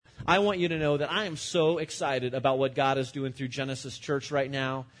I want you to know that I am so excited about what God is doing through Genesis Church right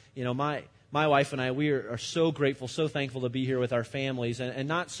now. You know, my wife and I, we are so grateful, so thankful to be here with our families, and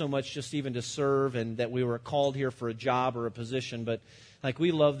not so much just even to serve and that we were called here for a job or a position, but like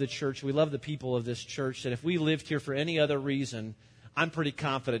we love the church, we love the people of this church, that if we lived here for any other reason, I'm pretty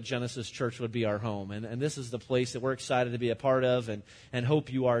confident Genesis Church would be our home. And this is the place that we're excited to be a part of and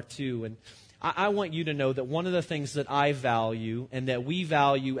hope you are too. And I want you to know that one of the things that I value and that we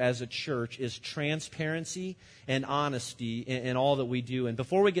value as a church is transparency and honesty in all that we do. And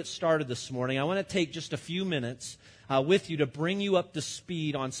before we get started this morning, I want to take just a few minutes with you to bring you up to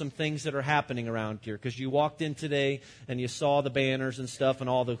speed on some things that are happening around here. Because you walked in today and you saw the banners and stuff and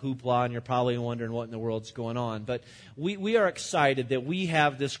all the hoopla, and you're probably wondering what in the world's going on. But we are excited that we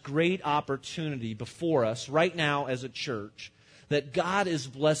have this great opportunity before us right now as a church, that God is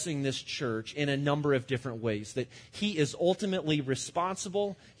blessing this church in a number of different ways, that He is ultimately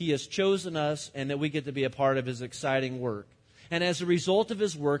responsible, He has chosen us, and that we get to be a part of His exciting work. And as a result of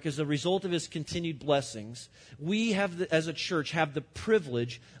His work, as a result of His continued blessings, we have, as a church, have the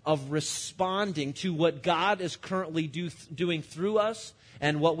privilege of responding to what God is currently doing through us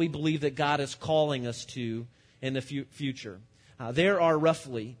and what we believe that God is calling us to in the future. There are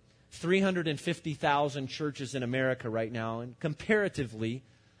roughly 350,000 churches in America right now, and comparatively,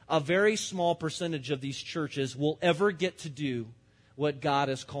 a very small percentage of these churches will ever get to do what God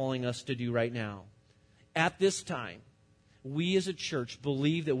is calling us to do right now. At this time, we as a church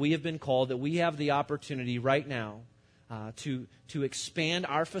believe that we have been called, that we have the opportunity right now to expand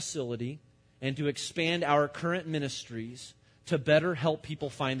our facility and to expand our current ministries to better help people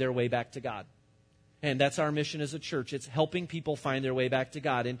find their way back to God. And that's our mission as a church. It's helping people find their way back to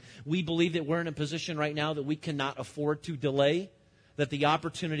God. And we believe that we're in a position right now that we cannot afford to delay, that the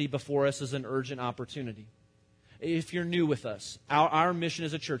opportunity before us is an urgent opportunity. If you're new with us, our mission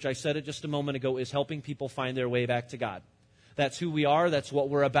as a church, I said it just a moment ago, is helping people find their way back to God. That's who we are. That's what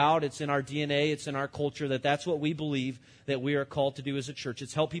we're about. It's in our DNA. It's in our culture. That's what we believe that we are called to do as a church.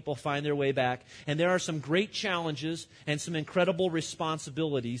 It's help people find their way back. And there are some great challenges and some incredible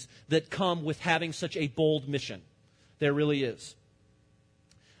responsibilities that come with having such a bold mission. There really is.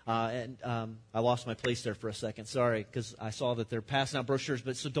 I lost my place there for a second. Sorry, because I saw that they're passing out brochures.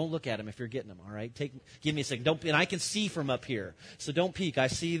 But so don't look at them if you're getting them. All right, give me a second. And I can see from up here, so don't peek. I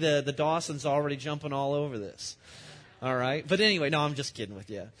see the Dawsons already jumping all over this. All right. But anyway, no, I'm just kidding with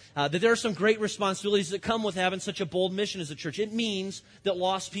you. That there are some great responsibilities that come with having such a bold mission as a church. It means that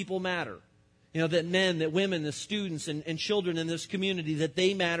lost people matter. You know, that men, that women, the students and children in this community, that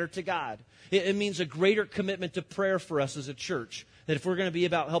they matter to God. It means a greater commitment to prayer for us as a church. That if we're going to be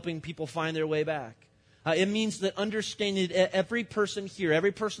about helping people find their way back. It means that understanding that every person here,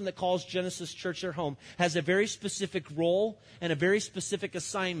 every person that calls Genesis Church their home, has a very specific role and a very specific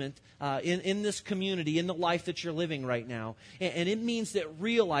assignment in this community, in the life that you're living right now. And it means that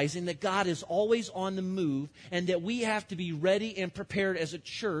realizing that God is always on the move and that we have to be ready and prepared as a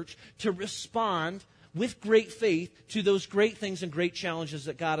church to respond with great faith to those great things and great challenges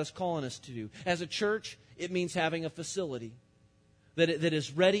that God is calling us to do. As a church, it means having a facility that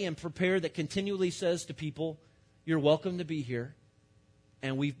is ready and prepared, that continually says to people, you're welcome to be here,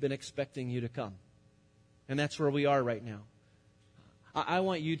 and we've been expecting you to come. And that's where we are right now. I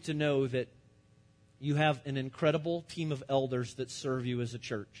want you to know that you have an incredible team of elders that serve you as a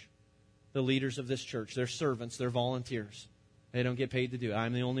church. The leaders of this church, they're servants, they're volunteers. They don't get paid to do it.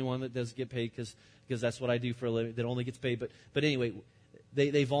 I'm the only one that does get paid because that's what I do for a living, that only gets paid. But anyway,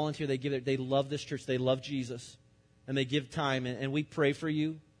 they volunteer, they love this church, they love Jesus. And they give time, and we pray for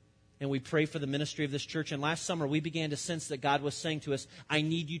you, and we pray for the ministry of this church. And last summer, we began to sense that God was saying to us, I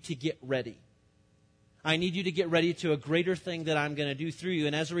need you to get ready. I need you to get ready to a greater thing that I'm going to do through you.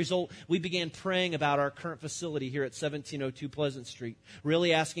 And as a result, we began praying about our current facility here at 1702 Pleasant Street,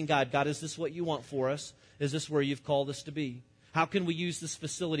 really asking God, is this what you want for us? Is this where you've called us to be? How can we use this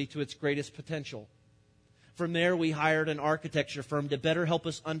facility to its greatest potential? From there, we hired an architecture firm to better help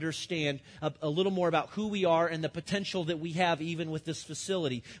us understand a little more about who we are and the potential that we have even with this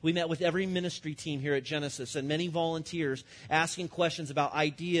facility. We met with every ministry team here at Genesis and many volunteers asking questions about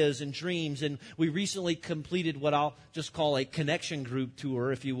ideas and dreams. And we recently completed what I'll just call a connection group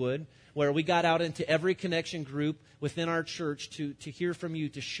tour, if you would, where we got out into every connection group within our church to hear from you,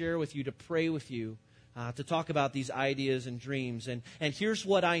 to share with you, to pray with you. To talk about these ideas and dreams. And here's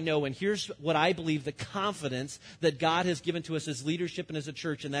what I know, and here's what I believe, the confidence that God has given to us as leadership and as a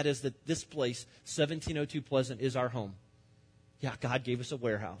church, and that is that this place, 1702 Pleasant, is our home. Yeah, God gave us a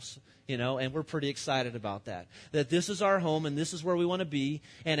warehouse, and we're pretty excited about that. That this is our home, and this is where we want to be.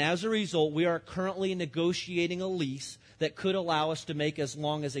 And as a result, we are currently negotiating a lease that could allow us to make as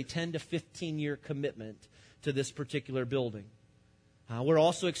long as a 10 to 15-year commitment to this particular building. We're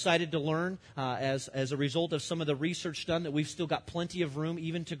also excited to learn, as a result of some of the research done, that we've still got plenty of room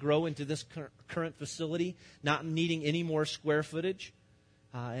even to grow into this current facility, not needing any more square footage.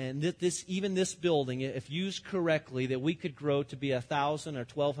 And that this building, if used correctly, that we could grow to be 1,000 or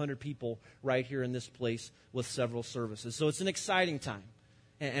 1,200 people right here in this place with several services. So it's an exciting time.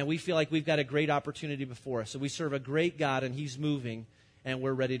 And we feel like we've got a great opportunity before us. So we serve a great God, and He's moving, and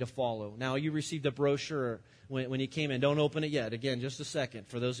we're ready to follow. Now, you received a brochure when you came in. Don't open it yet. Again, just a second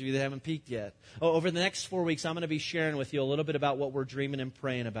for those of you that haven't peeked yet. Over the next 4 weeks, I'm going to be sharing with you a little bit about what we're dreaming and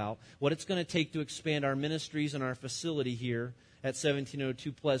praying about, what it's going to take to expand our ministries and our facility here at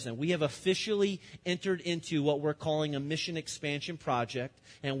 1702 Pleasant. We have officially entered into what we're calling a mission expansion project,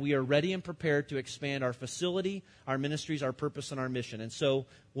 and we are ready and prepared to expand our facility, our ministries, our purpose, and our mission. And so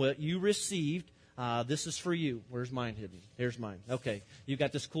what you received, this is for you. Where's mine hidden? Here's mine. Okay. You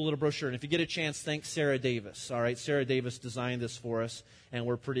got this cool little brochure. And if you get a chance, thank Sarah Davis. All right. Sarah Davis designed this for us, and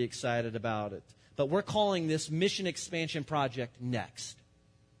we're pretty excited about it. But we're calling this Mission Expansion Project Next,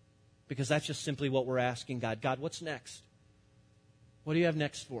 because that's just simply what we're asking God. God, what's next? What do you have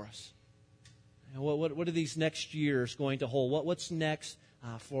next for us? What are these next years going to hold? What's next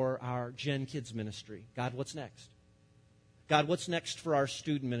for our Gen Kids ministry? God, what's next? God, what's next for our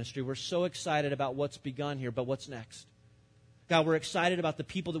student ministry? We're so excited about what's begun here, but what's next? God, we're excited about the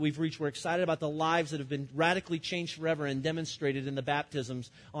people that we've reached. We're excited about the lives that have been radically changed forever and demonstrated in the baptisms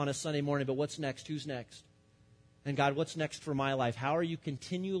on a Sunday morning, but what's next? Who's next? And God, what's next for my life? How are you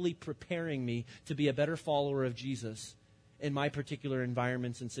continually preparing me to be a better follower of Jesus in my particular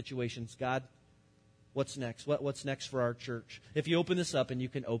environments and situations? God, what's next? What's next for our church? If you open this up, and you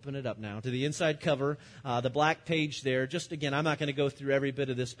can open it up now, to the inside cover, the black page there, just again, I'm not going to go through every bit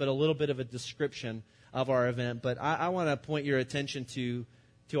of this, but a little bit of a description of our event. But I want to point your attention to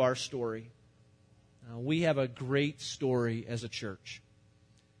our story. We have a great story as a church.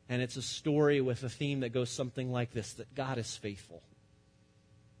 And it's a story with a theme that goes something like this, that God is faithful.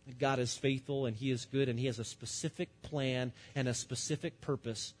 God is faithful, and He is good, and He has a specific plan and a specific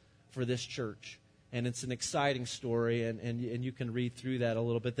purpose for this church. And it's an exciting story, and you can read through that a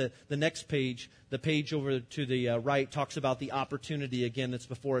little bit. The next page, the page over to the right, talks about the opportunity again that's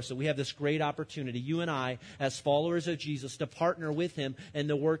before us. So we have this great opportunity, you and I, as followers of Jesus, to partner with Him in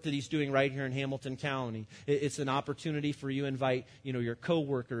the work that He's doing right here in Hamilton County. It's an opportunity for you to invite, your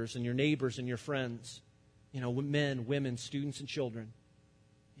coworkers and your neighbors and your friends, men, women, students, and children,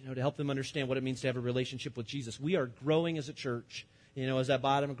 to help them understand what it means to have a relationship with Jesus. We are growing as a church. As that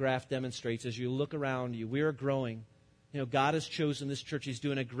bottom graph demonstrates, as you look around you, we are growing. God has chosen this church. He's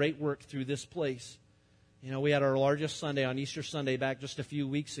doing a great work through this place. We had our largest Sunday on Easter Sunday back just a few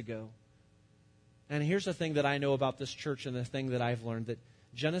weeks ago. And here's the thing that I know about this church, and the thing that I've learned, that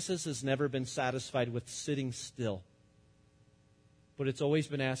Genesis has never been satisfied with sitting still. But it's always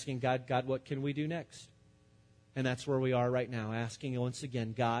been asking God, what can we do next? And that's where we are right now, asking once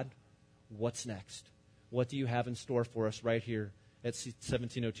again, God, what's next? What do you have in store for us right here at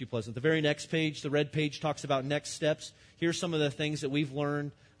 1702 Pleasant? The very next page, the red page, talks about next steps. Here's some of the things that we've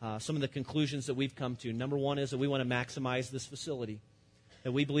learned, some of the conclusions that we've come to. Number one is that we want to maximize this facility.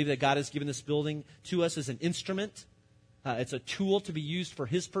 That we believe that God has given this building to us as an instrument. It's a tool to be used for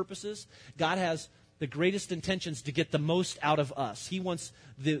His purposes. God has the greatest intentions to get the most out of us. He wants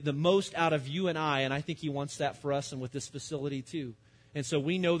the most out of you and I think He wants that for us and with this facility too. And so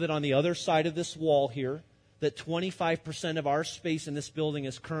we know that on the other side of this wall here, that 25% of our space in this building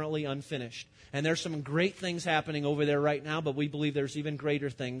is currently unfinished. And there's some great things happening over there right now, but we believe there's even greater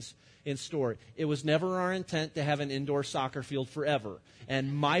things in store. It was never our intent to have an indoor soccer field forever.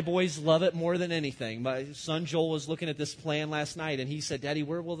 And my boys love it more than anything. My son Joel was looking at this plan last night, and he said, Daddy,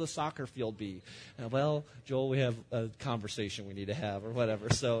 where will the soccer field be? Well, Joel, we have a conversation we need to have or whatever.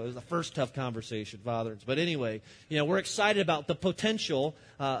 So it was the first tough conversation, Father. But anyway, we're excited about the potential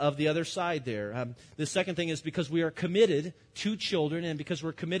of the other side there. The second thing is because we are committed to children and because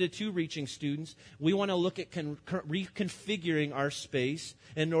we're committed to reaching students, we want to look at reconfiguring our space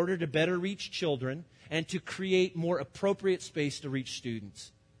in order to better reach children and to create more appropriate space to reach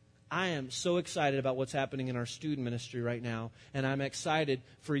students. I am so excited about what's happening in our student ministry right now, and I'm excited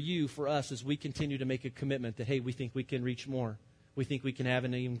for you, for us, as we continue to make a commitment that, hey, we think we can reach more. We think we can have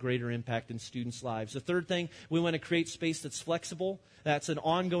an even greater impact in students' lives. The third thing, we want to create space that's flexible. That's an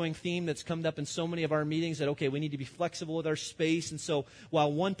ongoing theme that's come up in so many of our meetings that, okay, we need to be flexible with our space. And so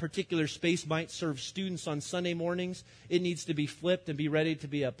while one particular space might serve students on Sunday mornings, it needs to be flipped and be ready to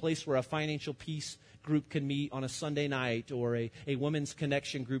be a place where a financial piece group can meet on a Sunday night, or a women's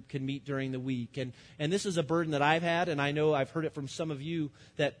connection group can meet during the week. And this is a burden that I've had, and I know I've heard it from some of you,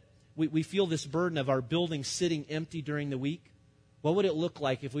 that we feel this burden of our building sitting empty during the week. What would it look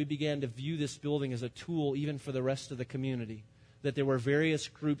like if we began to view this building as a tool even for the rest of the community? That there were various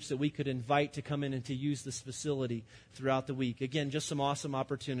groups that we could invite to come in and to use this facility throughout the week. Again, just some awesome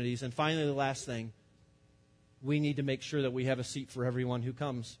opportunities. And finally, the last thing, we need to make sure that we have a seat for everyone who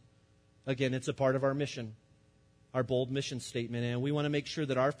comes. Again, it's a part of our mission, our bold mission statement. And we want to make sure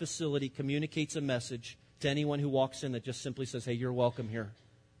that our facility communicates a message to anyone who walks in that just simply says, hey, you're welcome here.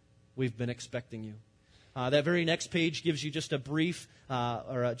 We've been expecting you. That very next page gives you just a brief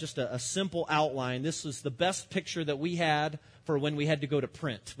just a simple outline. This is the best picture that we had for when we had to go to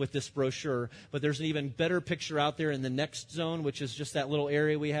print with this brochure. But there's an even better picture out there in the next zone, which is just that little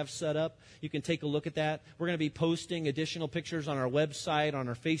area we have set up. You can take a look at that. We're going to be posting additional pictures on our website, on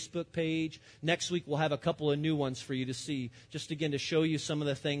our Facebook page. Next week, we'll have a couple of new ones for you to see, just again to show you some of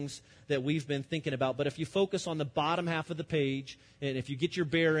the things that we've been thinking about. But if you focus on the bottom half of the page, and if you get your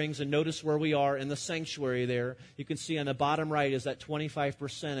bearings and notice where we are in the sanctuary there, you can see on the bottom right is that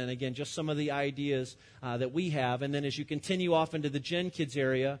 25%. And again, just some of the ideas that we have. And then as you continue off into the Gen Kids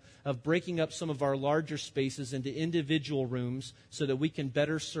area, of breaking up some of our larger spaces into individual rooms so that we can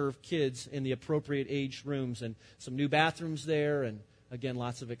better serve kids in the appropriate age rooms, and some new bathrooms there, and again,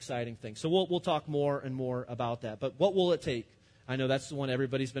 lots of exciting things. So we'll talk more and more about that. But what will it take? I know that's the one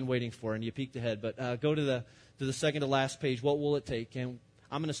everybody's been waiting for, and you peeked ahead. But go to the second to last page. What will it take? And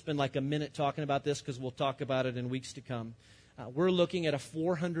I'm going to spend like a minute talking about this because we'll talk about it in weeks to come. We're looking at a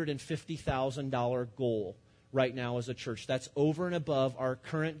 $450,000 goal right now as a church. That's over and above our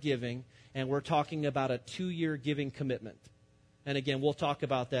current giving, and we're talking about a 2-year giving commitment. And again, we'll talk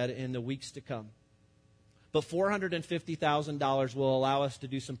about that in the weeks to come. But $450,000 will allow us to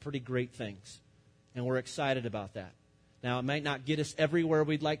do some pretty great things, and we're excited about that. Now, it might not get us everywhere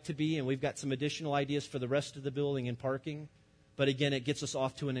we'd like to be, and we've got some additional ideas for the rest of the building and parking. But again, it gets us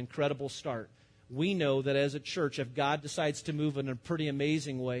off to an incredible start. We know that as a church, if God decides to move in a pretty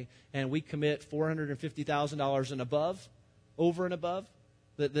amazing way, and we commit $450,000 and above, over and above,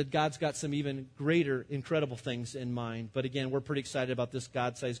 that God's got some even greater, incredible things in mind. But again, we're pretty excited about this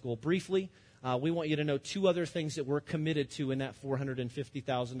God-sized goal. Briefly, we want you to know 2 other things that we're committed to in that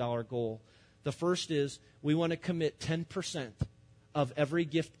 $450,000 goal. The first is we want to commit 10% of every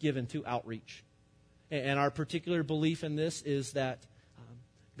gift given to outreach. And our particular belief in this is that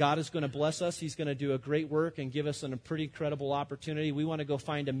God is going to bless us. He's going to do a great work and give us a pretty incredible opportunity. We want to go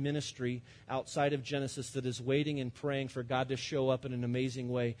find a ministry outside of Genesis that is waiting and praying for God to show up in an amazing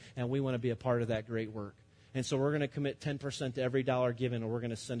way, and we want to be a part of that great work. And so we're going to commit 10% to every dollar given, and we're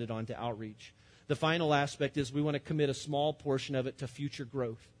going to send it on to outreach. The final aspect is we want to commit a small portion of it to future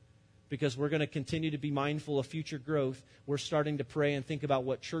growth, because we're going to continue to be mindful of future growth. We're starting to pray and think about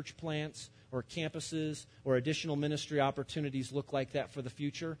what church plants or campuses or additional ministry opportunities look like that for the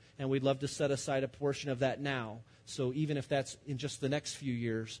future, and we'd love to set aside a portion of that now. So even if that's in just the next few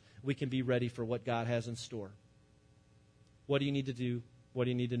years, we can be ready for what God has in store. What do you need to do? What do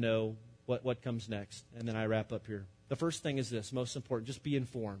you need to know? What comes next? And then I wrap up here. The first thing is this, most important, just be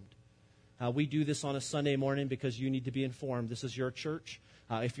informed. We do this on a Sunday morning because you need to be informed. This is your church.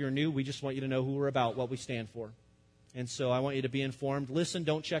 If you're new, we just want you to know who we're about, what we stand for. And so I want you to be informed. Listen,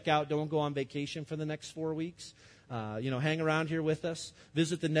 don't check out. Don't go on vacation for the next 4 weeks. Hang around here with us.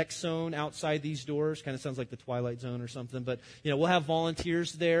 Visit the next zone outside these doors. Kind of sounds like the Twilight Zone or something. But, we'll have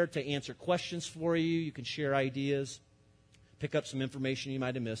volunteers there to answer questions for you. You can share ideas, pick up some information you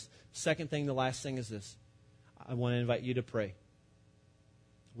might have missed. Second thing, the last thing is this. I want to invite you to pray.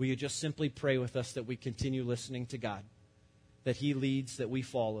 Will you just simply pray with us that we continue listening to God, that He leads, that we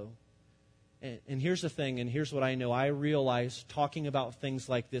follow? And here's the thing, and here's what I know. I realize talking about things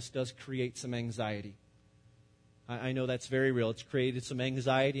like this does create some anxiety. I know that's very real. It's created some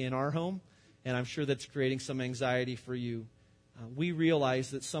anxiety in our home, and I'm sure that's creating some anxiety for you. We realize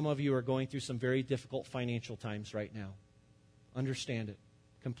that some of you are going through some very difficult financial times right now. Understand it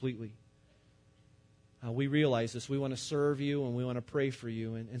completely. We realize this. We want to serve you, and we want to pray for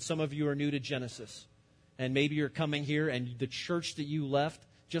you. And some of you are new to Genesis, and maybe you're coming here, and the church that you left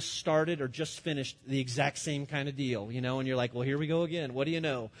just started or just finished the exact same kind of deal, and you're like, well, here we go again. What do you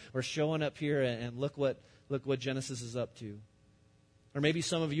know? We're showing up here, and look what Genesis is up to. Or maybe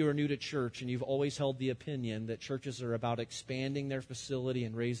some of you are new to church, and you've always held the opinion that churches are about expanding their facility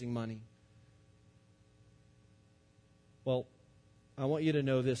and raising money. Well, I want you to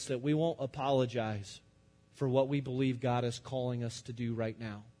know this, that we won't apologize for what we believe God is calling us to do right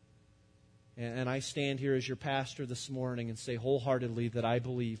now. And I stand here as your pastor this morning and say wholeheartedly that I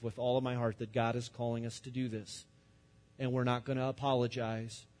believe with all of my heart that God is calling us to do this. And we're not going to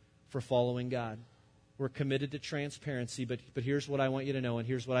apologize for following God. We're committed to transparency, but here's what I want you to know, and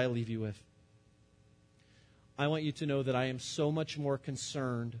here's what I leave you with. I want you to know that I am so much more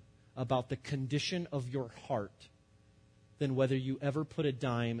concerned about the condition of your heart than whether you ever put a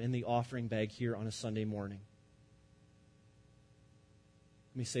dime in the offering bag here on a Sunday morning.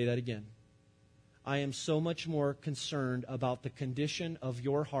 Let me say that again. I am so much more concerned about the condition of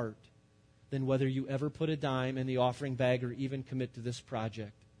your heart than whether you ever put a dime in the offering bag or even commit to this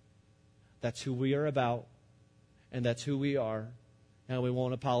project. That's who we are about, and that's who we are, and we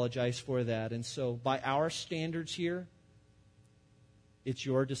won't apologize for that. And so, by our standards here, it's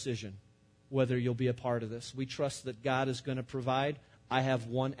your decision whether you'll be a part of this. We trust that God is going to provide. I have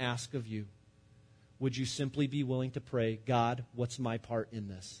one ask of you. Would you simply be willing to pray, God, what's my part in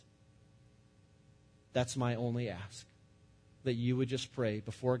this? That's my only ask. That you would just pray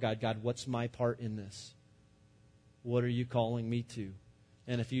before God, God, what's my part in this? What are you calling me to?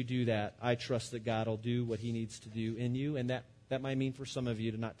 And if you do that, I trust that God will do what He needs to do in you. And that might mean for some of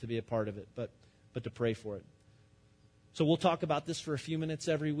you to not to be a part of it, but to pray for it. So we'll talk about this for a few minutes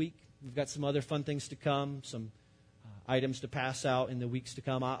every week. We've got some other fun things to come, some items to pass out in the weeks to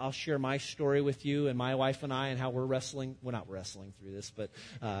come. I'll share my story with you and my wife and I and how we're wrestling. We're not wrestling through this, but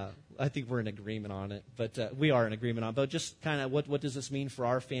I think we're in agreement on it. But we are in agreement on it. But just kind of what does this mean for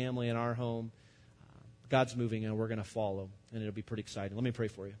our family and our home? God's moving and we're going to follow. And it'll be pretty exciting. Let me pray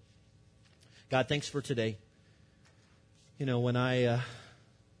for you. God, thanks for today. You know, when I'm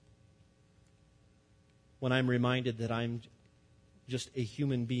reminded that I'm just a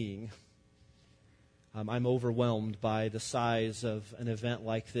human being, I'm overwhelmed by the size of an event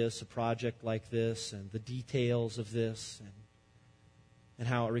like this, a project like this, and the details of this, and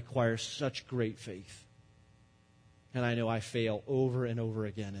how it requires such great faith. And I know I fail over and over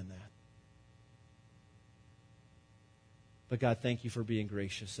again in that. But God, thank you for being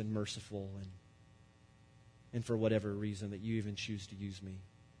gracious and merciful and for whatever reason that you even choose to use me.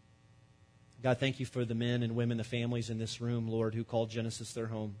 God, thank you for the men and women, the families in this room, Lord, who called Genesis their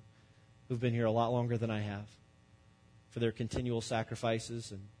home, who've been here a lot longer than I have, for their continual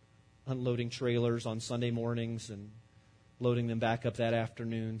sacrifices and unloading trailers on Sunday mornings and loading them back up that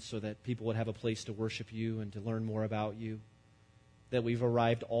afternoon so that people would have a place to worship you and to learn more about you. That we've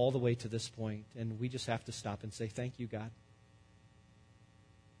arrived all the way to this point, and we just have to stop and say, thank you, God.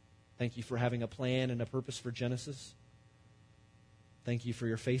 Thank you for having a plan and a purpose for Genesis. Thank you for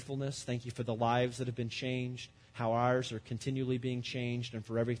your faithfulness. Thank you for the lives that have been changed, how ours are continually being changed, and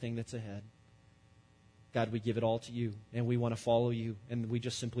for everything that's ahead. God, we give it all to you, and we want to follow you, and we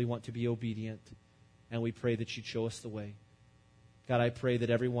just simply want to be obedient, and we pray that you'd show us the way. God, I pray that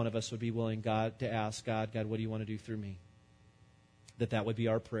every one of us would be willing, God, to ask God, what do you want to do through me? That would be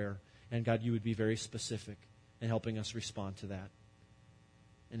our prayer, and God, you would be very specific in helping us respond to that.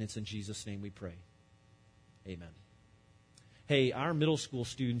 And it's in Jesus' name we pray. Amen. Hey, our middle school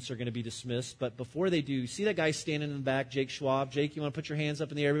students are going to be dismissed, but before they do, see that guy standing in the back, Jake Schwab? Jake, you want to put your hands up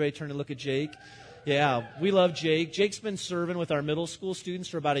in the air? Everybody turn and look at Jake. Yeah, we love Jake. Jake's been serving with our middle school students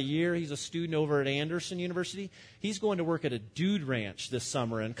for about a year. He's a student over at Anderson University. He's going to work at a dude ranch this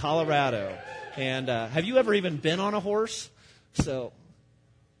summer in Colorado. And have you ever even been on a horse?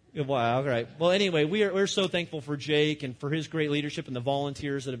 Wow, all right. Well, anyway, we're so thankful for Jake and for his great leadership and the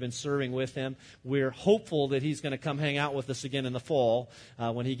volunteers that have been serving with him. We're hopeful that he's going to come hang out with us again in the fall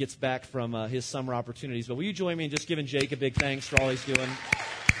when he gets back from his summer opportunities. But will you join me in just giving Jake a big thanks for all he's doing?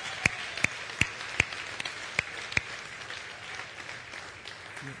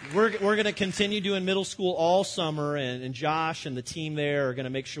 We're going to continue doing middle school all summer, and Josh and the team there are going to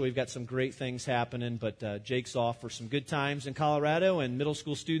make sure we've got some great things happening. But Jake's off for some good times in Colorado, and middle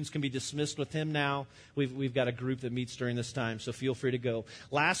school students can be dismissed with him now. We've got a group that meets during this time, so feel free to go.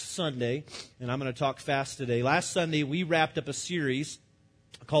 Last Sunday, and I'm going to talk fast today, last Sunday we wrapped up a series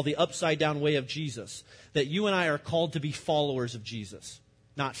called The Upside Down Way of Jesus, that you and I are called to be followers of Jesus,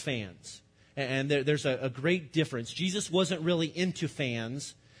 not fans. And there's a great difference. Jesus wasn't really into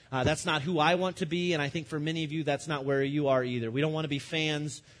fans. That's not who I want to be, and I think for many of you, that's not where you are either. We don't want to be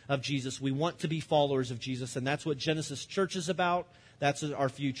fans of Jesus. We want to be followers of Jesus, and that's what Genesis Church is about. That's our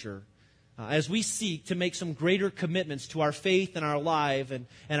future. As we seek to make some greater commitments to our faith and our life and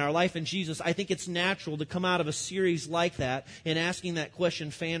our life in Jesus, I think it's natural to come out of a series like that and asking that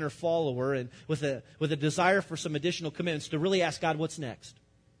question, fan or follower, and with a desire for some additional commitments, to really ask God, what's next?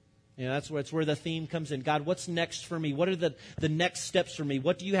 You know, that's where the theme comes in. God, what's next for me? What are the next steps for me?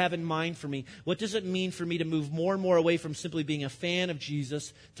 What do you have in mind for me? What does it mean for me to move more and more away from simply being a fan of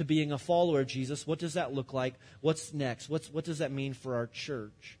Jesus to being a follower of Jesus? What does that look like? What's next? What does that mean for our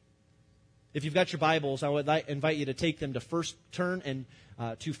church? If you've got your Bibles, I would invite you to take them to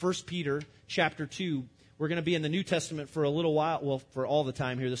to 1 Peter chapter 2. We're going to be in the New Testament for a little while, well, for all the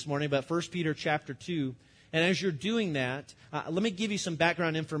time here this morning, but 1 Peter chapter 2. And as you're doing that, let me give you some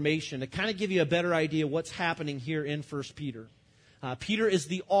background information to kind of give you a better idea of what's happening here in 1 Peter. Peter is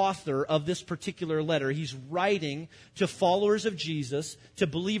the author of this particular letter. He's writing to followers of Jesus, to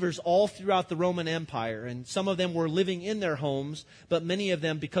believers all throughout the Roman Empire. And some of them were living in their homes, but many of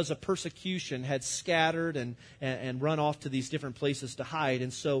them, because of persecution, had scattered and run off to these different places to hide.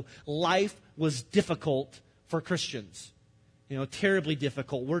 And so life was difficult for Christians. You know, terribly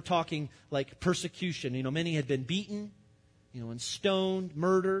difficult. We're talking like persecution. You know, many had been beaten, and stoned,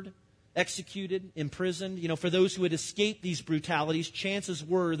 murdered, executed, imprisoned. You know, for those who had escaped these brutalities, chances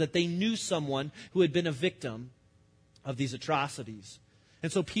were that they knew someone who had been a victim of these atrocities.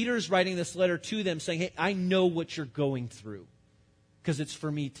 And so Peter is writing this letter to them saying, hey, I know what you're going through because it's for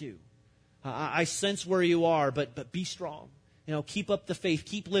me too. I sense where you are, but be strong. You know, keep up the faith.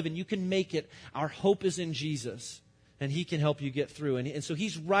 Keep living. You can make it. Our hope is in Jesus. And He can help you get through. And so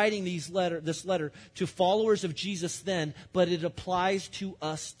he's writing this letter to followers of Jesus then, but it applies to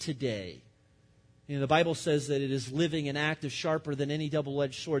us today. You know, the Bible says that it is living and active, sharper than any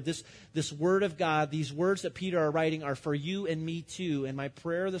double-edged sword. This Word of God, these words that Peter are writing are for you and me too. And my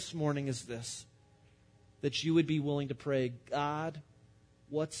prayer this morning is this, that you would be willing to pray, God,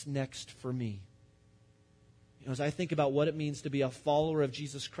 what's next for me? You know, as I think about what it means to be a follower of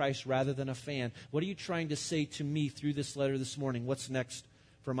Jesus Christ rather than a fan, what are you trying to say to me through this letter this morning? What's next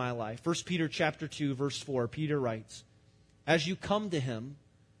for my life? 1 Peter chapter 2, verse 4, Peter writes, as you come to Him,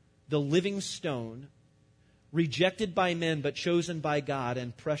 the living stone, rejected by men but chosen by God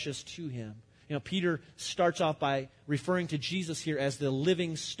and precious to Him. You know, Peter starts off by referring to Jesus here as the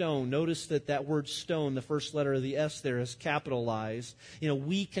living stone. Notice that word stone, the first letter of the S there, is capitalized. You know,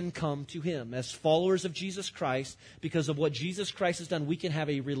 we can come to Him as followers of Jesus Christ. Because of what Jesus Christ has done, we can have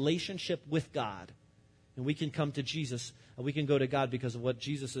a relationship with God. And we can come to Jesus. And we can go to God because of what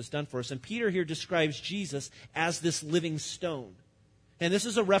Jesus has done for us. And Peter here describes Jesus as this living stone. And this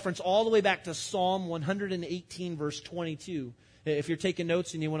is a reference all the way back to Psalm 118, verse 22. If you're taking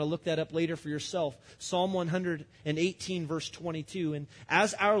notes and you want to look that up later for yourself, Psalm 118, verse 22. And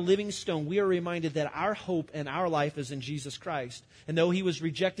as our living stone, we are reminded that our hope and our life is in Jesus Christ. And though He was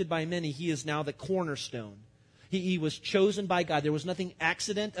rejected by many, He is now the cornerstone. He was chosen by God. There was nothing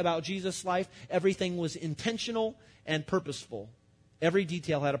accident about Jesus' life. Everything was intentional and purposeful. Every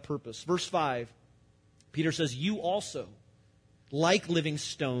detail had a purpose. Verse 5, Peter says, you also, like living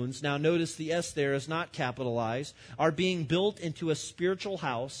stones, now notice the S there is not capitalized, are being built into a spiritual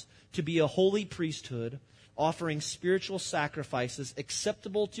house to be a holy priesthood, offering spiritual sacrifices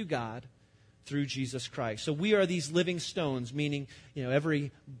acceptable to God through Jesus Christ. So we are these living stones, meaning,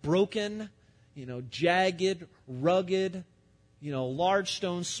 every broken, jagged, rugged, large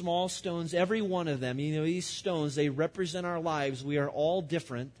stones, small stones, every one of them, these stones, they represent our lives. We are all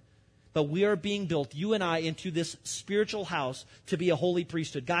different. But we are being built, you and I, into this spiritual house to be a holy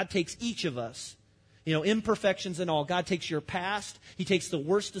priesthood. God takes each of us, imperfections and all. God takes your past. He takes the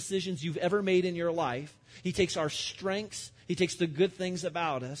worst decisions you've ever made in your life. He takes our strengths. He takes the good things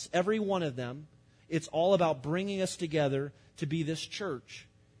about us, every one of them. It's all about bringing us together to be this church.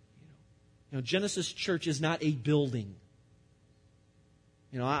 Genesis Church is not a building.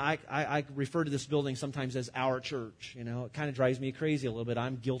 I refer to this building sometimes as our church. It kind of drives me crazy a little bit.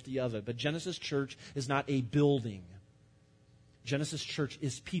 I'm guilty of it. But Genesis Church is not a building. Genesis Church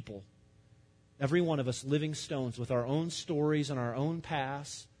is people. Every one of us living stones with our own stories and our own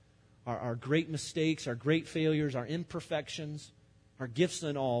past, our great mistakes, our great failures, our imperfections, our gifts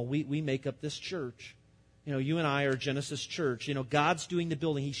and all. We make up this church. You and I are Genesis Church. God's doing the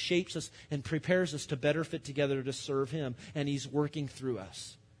building. He shapes us and prepares us to better fit together to serve Him. And He's working through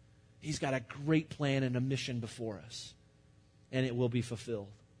us. He's got a great plan and a mission before us. And it will be fulfilled.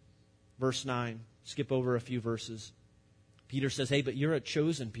 Verse 9. Skip over a few verses. Peter says, hey, but you're a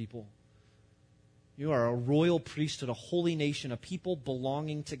chosen people. You are a royal priesthood, a holy nation, a people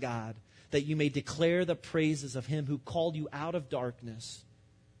belonging to God, that you may declare the praises of Him who called you out of darkness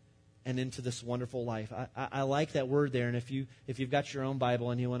and into this wonderful life. I like that word there. And if you've got your own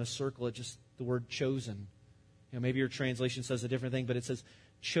Bible and you want to circle it, just the word chosen. Maybe your translation says a different thing, but it says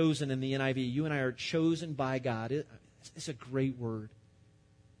chosen in the NIV. You and I are chosen by God. It's a great word.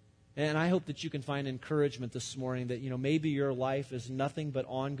 And I hope that you can find encouragement this morning that, maybe your life is nothing but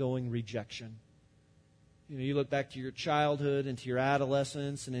ongoing rejection. You look back to your childhood, into your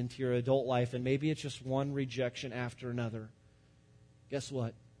adolescence, and into your adult life, and maybe it's just one rejection after another. Guess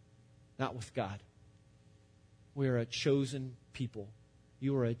what? Not with God. We are a chosen people.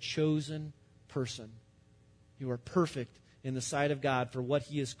 You are a chosen person. You are perfect in the sight of God for what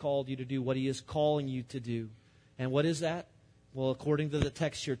He has called you to do, what He is calling you to do. And what is that? Well, according to the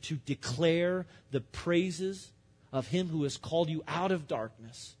text here, to declare the praises of Him who has called you out of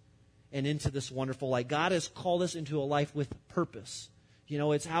darkness and into this wonderful light. God has called us into a life with purpose.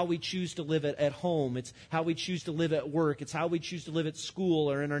 It's how we choose to live at home. It's how we choose to live at work. It's how we choose to live at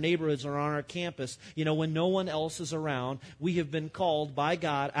school or in our neighborhoods or on our campus. When no one else is around, we have been called by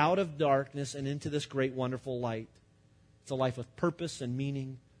God out of darkness and into this great, wonderful light. It's a life with purpose and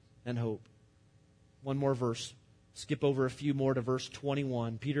meaning and hope. One more verse. Skip over a few more to verse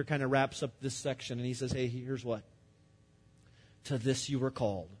 21. Peter kind of wraps up this section and he says, hey, here's what. To this you were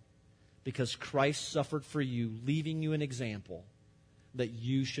called, because Christ suffered for you, leaving you an example that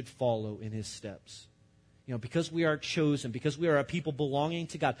you should follow in His steps. Because we are chosen, because we are a people belonging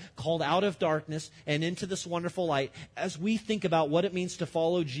to God, called out of darkness and into this wonderful light, as we think about what it means to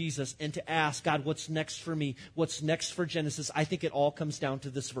follow Jesus and to ask, God, what's next for me? What's next for Genesis? I think it all comes down to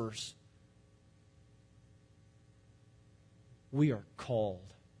this verse. We are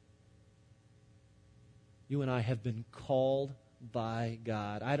called. You and I have been called by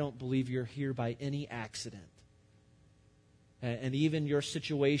God. I don't believe you're here by any accident. And even your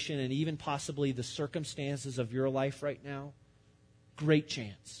situation and even possibly the circumstances of your life right now, great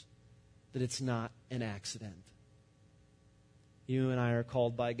chance that it's not an accident. You and I are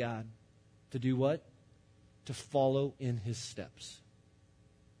called by God to do what? To follow in His steps.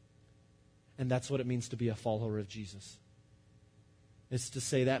 And that's what it means to be a follower of Jesus. It's to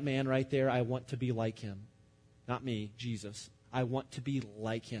say, that man right there, I want to be like him. Not me, Jesus. I want to be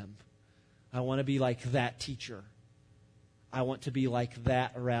like him. I want to be like that teacher. I want to be like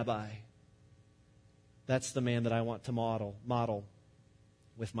that rabbi. That's the man that I want to model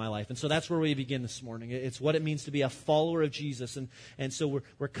with my life. And so that's where we begin this morning. It's what it means to be a follower of Jesus. And so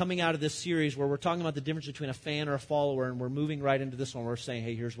we're coming out of this series where we're talking about the difference between a fan or a follower, and we're moving right into this one. We're saying,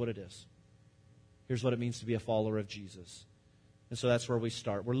 hey, here's what it is. Here's what it means to be a follower of Jesus. And so that's where we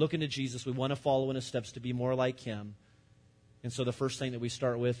start. We're looking to Jesus. We want to follow in His steps to be more like Him. And so the first thing that we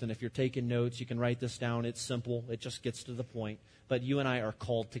start with, and if you're taking notes, you can write this down. It's simple. It just gets to the point. But you and I are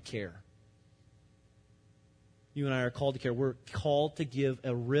called to care. You and I are called to care. We're called to give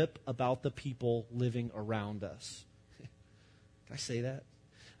a rip about the people living around us. Can I say that?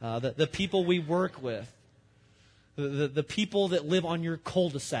 The people we work with. The people that live on your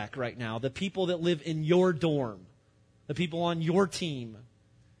cul-de-sac right now. The people that live in your dorm. The people on your team.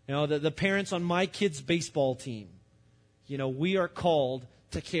 The parents on my kids' baseball team. We are called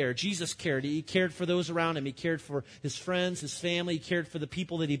to care. Jesus cared. He cared for those around Him. He cared for His friends, His family. He cared for the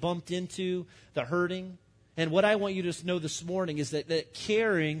people that He bumped into, the hurting. And what I want you to know this morning is that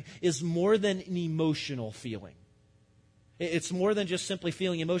caring is more than an emotional feeling. It's more than just simply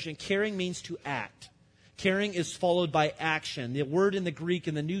feeling emotion. Caring means to act. Caring is followed by action. The word in the Greek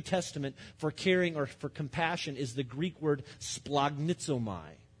in the New Testament for caring or for compassion is the Greek word splagnizomai.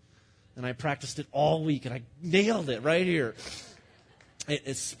 And I practiced it all week, and I nailed it right here.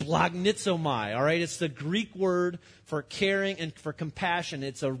 It's splagnizomai, all right? It's the Greek word for caring and for compassion.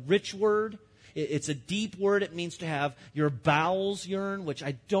 It's a rich word. It's a deep word. It means to have your bowels yearn, which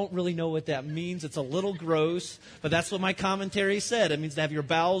I don't really know what that means. It's a little gross, but that's what my commentary said. It means to have your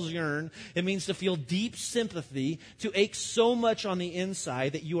bowels yearn. It means to feel deep sympathy, to ache so much on the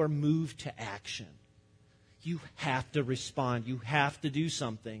inside that you are moved to action. You have to respond. You have to do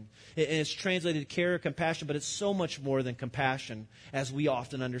something. And it's translated care or compassion, but it's so much more than compassion as we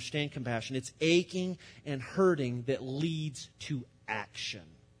often understand compassion. It's aching and hurting that leads to action.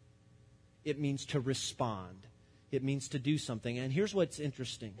 It means to respond. It means to do something. And here's what's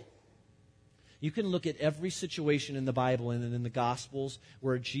interesting. You can look at every situation in the Bible and in the Gospels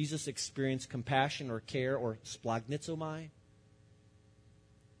where Jesus experienced compassion or care or splagnizomai.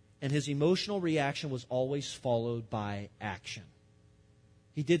 And His emotional reaction was always followed by action.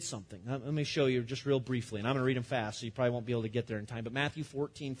 He did something. Let me show you just real briefly. And I'm going to read them fast, so you probably won't be able to get there in time. But Matthew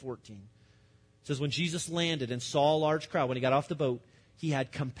 14:14 says, when Jesus landed and saw a large crowd, when He got off the boat, He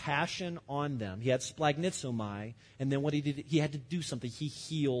had compassion on them. He had splagnizomai. And then what He did, He had to do something. He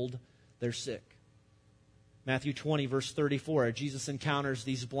healed their sick. Matthew 20, verse 34, Jesus encounters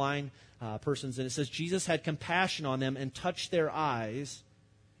these blind persons. And it says, Jesus had compassion on them and touched their eyes.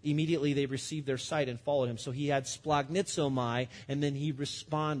 Immediately they received their sight and followed him. So he had splagnizomai, and then he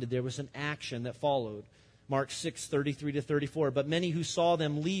responded. There was an action that followed. Mark 6:33-34. But many who saw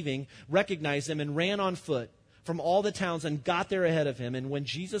them leaving recognized them and ran on foot from all the towns and got there ahead of him. And when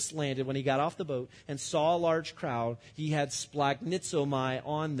Jesus landed, when he got off the boat and saw a large crowd, he had splagnizomai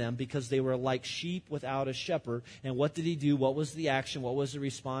on them because they were like sheep without a shepherd. And what did he do? What was the action? What was the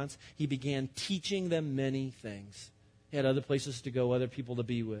response? He began teaching them many things. He had other places to go, other people to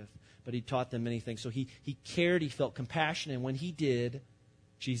be with, but he taught them many things. So he cared, he felt compassion, and when he did,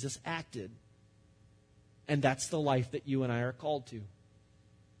 Jesus acted. And that's the life that you and I are called to.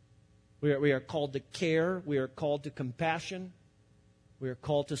 We are called to care. We are called to compassion. We are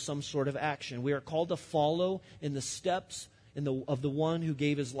called to some sort of action. We are called to follow in the steps of the one who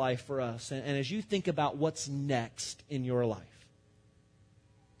gave his life for us. And as you think about what's next in your life,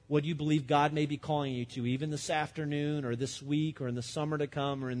 what do you believe God may be calling you to, even this afternoon or this week or in the summer to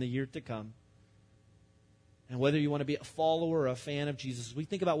come or in the year to come? And whether you want to be a follower or a fan of Jesus, we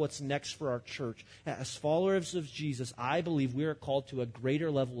think about what's next for our church. As followers of Jesus, I believe we are called to a greater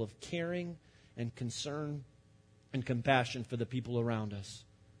level of caring and concern and compassion for the people around us.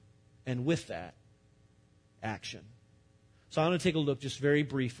 And with that, action. So I want to take a look just very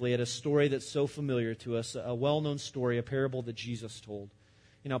briefly at a story that's so familiar to us, a well-known story, a parable that Jesus told.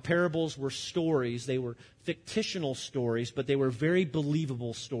 You know, parables were stories. They were fictional stories, but they were very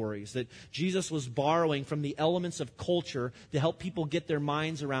believable stories that Jesus was borrowing from the elements of culture to help people get their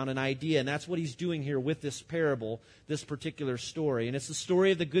minds around an idea. And that's what he's doing here with this parable, this particular story. And it's the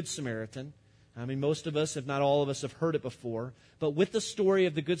story of the Good Samaritan. I mean, most of us, if not all of us, have heard it before. But with the story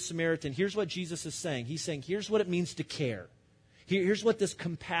of the Good Samaritan, here's what Jesus is saying. He's saying, here's what it means to care. Here's what this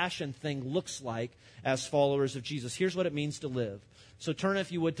compassion thing looks like as followers of Jesus. Here's what it means to live. So turn,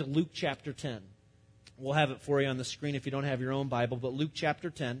 if you would, to Luke chapter 10. We'll have it for you on the screen if you don't have your own Bible, but Luke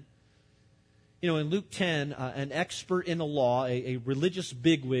chapter 10. You know, in Luke 10, an expert in the law, a religious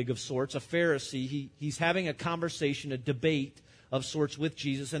bigwig of sorts, a Pharisee, he's having a conversation, a debate of sorts with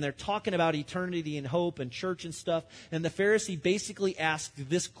Jesus, and they're talking about eternity and hope and church and stuff, and the Pharisee basically asked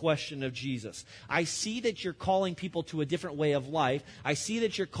this question of Jesus. I see that you're calling people to a different way of life. I see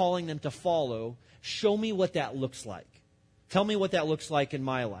that you're calling them to follow. Show me what that looks like. Tell me what that looks like in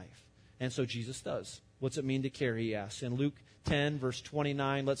my life. And so Jesus does. What's it mean to care, he asks. In Luke 10, verse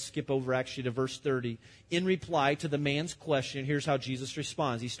 29, let's skip over actually to verse 30. In reply to the man's question, here's how Jesus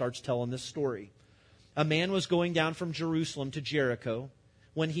responds. He starts telling this story. A man was going down from Jerusalem to Jericho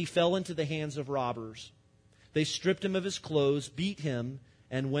when he fell into the hands of robbers. They stripped him of his clothes, beat him,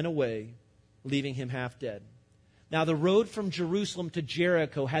 and went away, leaving him half dead. Now, the road from Jerusalem to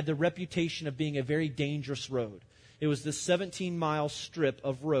Jericho had the reputation of being a very dangerous road. It was this 17-mile strip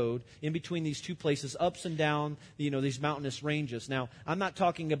of road in between these two places, ups and down, these mountainous ranges. Now, I'm not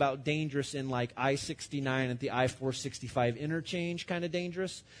talking about dangerous in like I-69 at the I-465 interchange kind of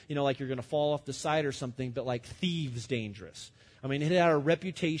dangerous, like you're going to fall off the side or something, but like thieves dangerous. I mean, it had a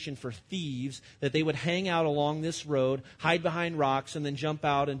reputation for thieves that they would hang out along this road, hide behind rocks, and then jump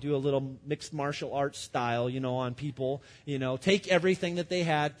out and do a little mixed martial arts style, on people, take everything that they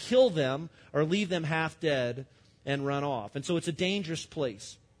had, kill them, or leave them half dead, and run off. And so it's a dangerous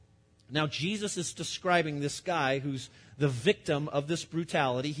place. Now, Jesus is describing this guy who's the victim of this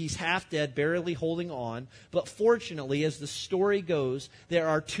brutality. He's half dead, barely holding on. But fortunately, as the story goes, there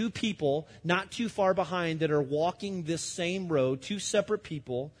are two people not too far behind that are walking this same road, two separate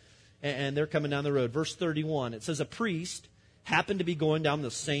people, and they're coming down the road. Verse 31, it says, a priest happened to be going down the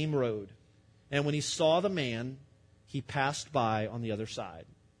same road. And when he saw the man, he passed by on the other side.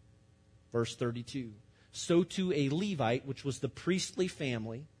 Verse 32. So too a Levite, which was the priestly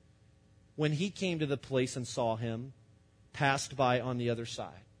family, when he came to the place and saw him, passed by on the other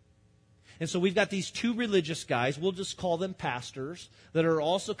side. And so we've got these two religious guys, we'll just call them pastors, that are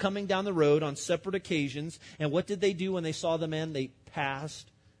also coming down the road on separate occasions. And what did they do when they saw the man? They passed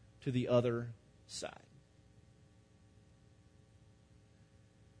to the other side.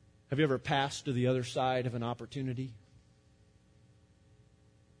 Have you ever passed to the other side of an opportunity?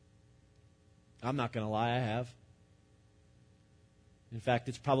 I'm not going to lie, I have. In fact,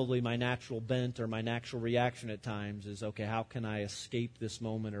 it's probably my natural bent or my natural reaction at times is, okay, how can I escape this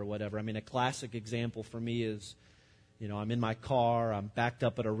moment or whatever? I mean, a classic example for me is, I'm in my car, I'm backed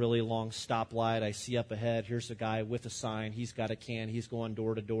up at a really long stoplight, I see up ahead, here's a guy with a sign, he's got a can, he's going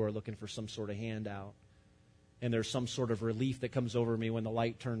door to door looking for some sort of handout. And there's some sort of relief that comes over me when the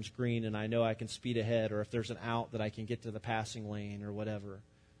light turns green and I know I can speed ahead, or if there's an out that I can get to the passing lane or whatever.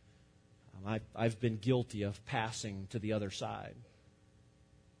 I've been guilty of passing to the other side.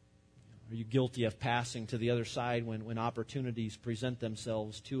 Are you guilty of passing to the other side when opportunities present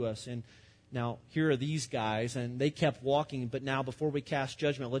themselves to us? And now, here are these guys, and they kept walking, but now before we cast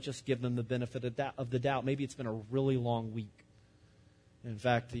judgment, let's just give them the benefit of the doubt. Maybe it's been a really long week. In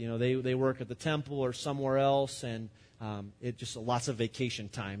fact, they work at the temple or somewhere else, and it just lots of vacation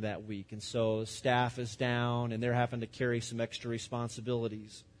time that week. And so staff is down, and they're having to carry some extra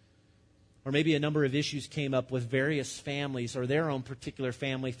responsibilities. Or maybe a number of issues came up with various families or their own particular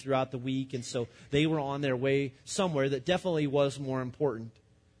family throughout the week, and so they were on their way somewhere that definitely was more important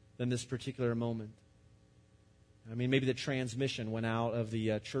than this particular moment. I mean, maybe the transmission went out of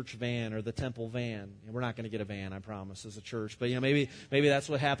the church van or the temple van. And we're not going to get a van, I promise, as a church. But maybe that's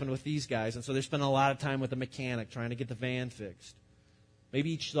what happened with these guys. And so they're spending a lot of time with the mechanic trying to get the van fixed.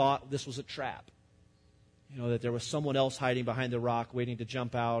 Maybe each thought this was a trap. That there was someone else hiding behind the rock waiting to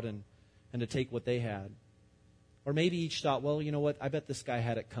jump out and to take what they had. Or maybe each thought, well, you know what? I bet this guy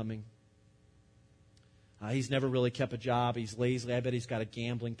had it coming. He's never really kept a job. He's lazy. I bet he's got a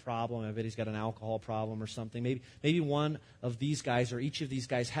gambling problem. I bet he's got an alcohol problem or something. Maybe one of these guys or each of these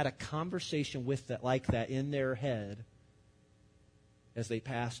guys had a conversation like that in their head as they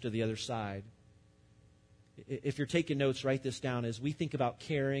passed to the other side. If you're taking notes, write this down. As we think about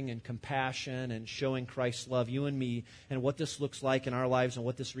caring and compassion and showing Christ's love, you and me, and what this looks like in our lives and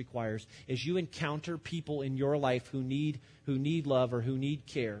what this requires, as you encounter people in your life who need love or who need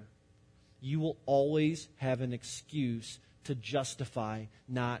care, you will always have an excuse to justify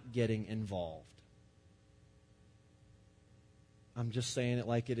not getting involved. I'm just saying it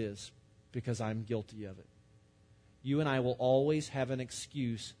like it is because I'm guilty of it. You and I will always have an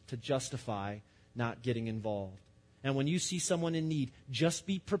excuse to justify not getting involved. And when you see someone in need, just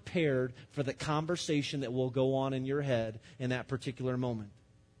be prepared for the conversation that will go on in your head in that particular moment.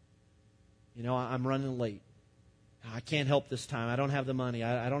 I'm running late. I can't help this time. I don't have the money.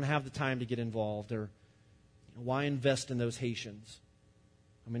 I don't have the time to get involved. Or why invest in those Haitians?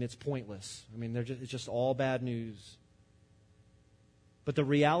 I mean, it's pointless. I mean, it's just all bad news. But the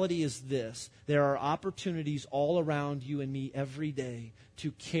reality is this. There are opportunities all around you and me every day to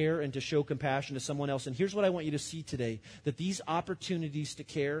care and to show compassion to someone else. And here's what I want you to see today. That these opportunities to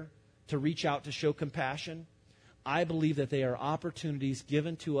care, to reach out, to show compassion, I believe that they are opportunities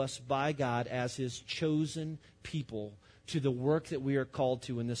given to us by God as His chosen people to the work that we are called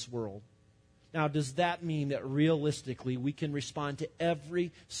to in this world. Now, does that mean that realistically we can respond to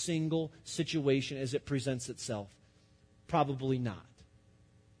every single situation as it presents itself? Probably not.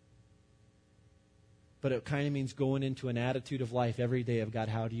 But it kind of means going into an attitude of life every day of, God,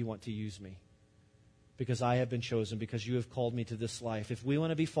 how do you want to use me? Because I have been chosen, because you have called me to this life. If we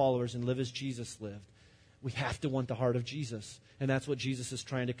want to be followers and live as Jesus lived, we have to want the heart of Jesus. And that's what Jesus is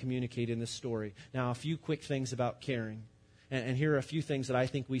trying to communicate in this story. Now, a few quick things about caring. And here are a few things that I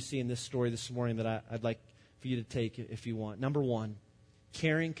think we see in this story this morning that I'd like for you to take if you want. Number one,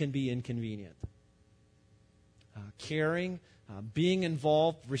 caring can be inconvenient. Being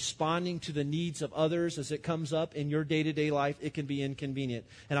involved, responding to the needs of others as it comes up in your day-to-day life, it can be inconvenient.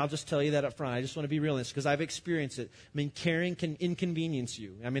 And I'll just tell you that up front. I just want to be real honest because I've experienced it. I mean, caring can inconvenience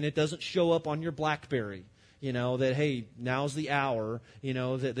you. I mean, it doesn't show up on your BlackBerry, that, hey, now's the hour,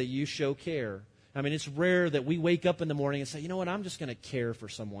 that you show care. I mean, it's rare that we wake up in the morning and say, you know what, I'm just going to care for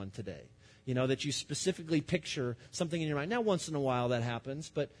someone today. That you specifically picture something in your mind. Now, once in a while that happens,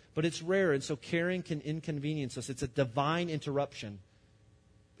 but it's rare. And so caring can inconvenience us. It's a divine interruption.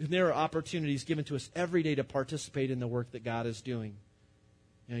 And there are opportunities given to us every day to participate in the work that God is doing.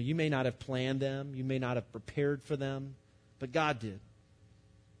 You may not have planned them. You may not have prepared for them, but God did.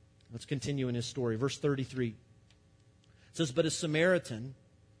 Let's continue in his story. Verse 33. It says, but a Samaritan,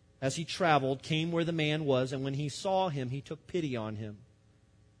 as he traveled, came where the man was, and when he saw him, he took pity on him.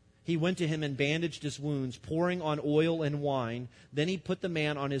 He went to him and bandaged his wounds, pouring on oil and wine. Then he put the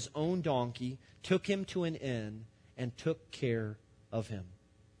man on his own donkey, took him to an inn, and took care of him.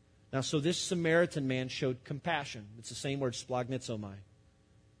 Now, so this Samaritan man showed compassion. It's the same word, splagnizomai.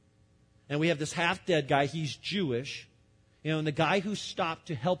 And we have this half-dead guy. He's Jewish. And the guy who stopped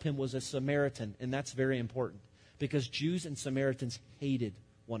to help him was a Samaritan. And that's very important because Jews and Samaritans hated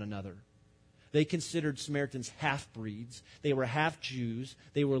one another. They considered Samaritans half-breeds. They were half-Jews.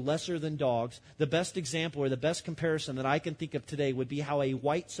 They were lesser than dogs. The best example or the best comparison that I can think of today would be how a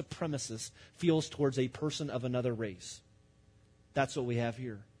white supremacist feels towards a person of another race. That's what we have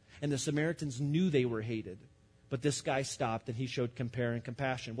here. And the Samaritans knew they were hated. But this guy stopped and he showed care and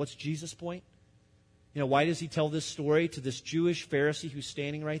compassion. What's Jesus' point? Why does he tell this story to this Jewish Pharisee who's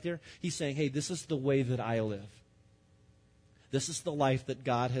standing right there? He's saying, hey, this is the way that I live. This is the life that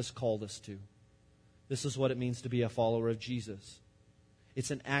God has called us to. This is what it means to be a follower of Jesus.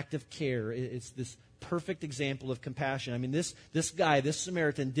 It's an act of care. It's this perfect example of compassion. I mean, this guy, this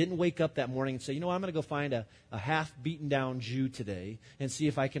Samaritan, didn't wake up that morning and say, I'm going to go find a half-beaten down Jew today and see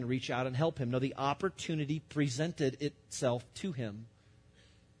if I can reach out and help him. No, the opportunity presented itself to him,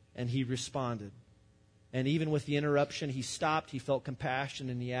 and he responded. And even with the interruption, he stopped, he felt compassion,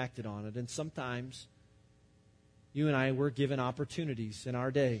 and he acted on it. And sometimes, you and I, we're given opportunities in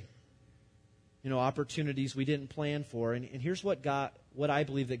our day. Opportunities we didn't plan for. And here's what I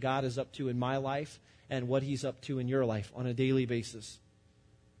believe that God is up to in my life and what He's up to in your life on a daily basis.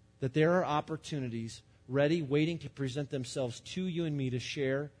 That there are opportunities ready, waiting to present themselves to you and me to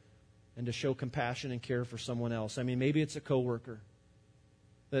share and to show compassion and care for someone else. I mean, maybe it's a coworker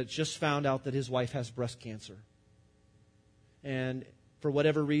that just found out that his wife has breast cancer. And for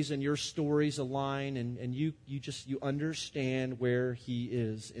whatever reason, your stories align and you understand where he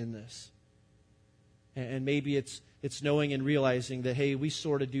is in this. And maybe it's knowing and realizing that, hey, we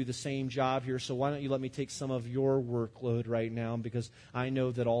sort of do the same job here, so why don't you let me take some of your workload right now because I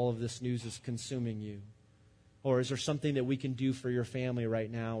know that all of this news is consuming you. Or is there something that we can do for your family right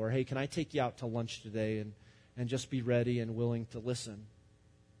now? Or, hey, can I take you out to lunch today and just be ready and willing to listen?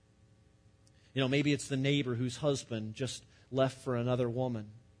 Maybe it's the neighbor whose husband just left for another woman.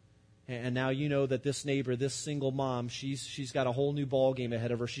 And now you know that this neighbor, this single mom, she's got a whole new ball game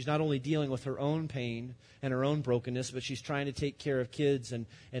ahead of her. She's not only dealing with her own pain and her own brokenness, but she's trying to take care of kids and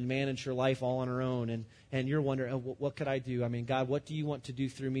manage her life all on her own. And you're wondering, what could I do? I mean, God, what do you want to do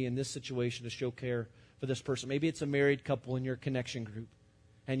through me in this situation to show care for this person? Maybe it's a married couple in your connection group,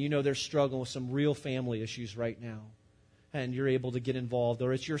 and they're struggling with some real family issues right now. And you're able to get involved.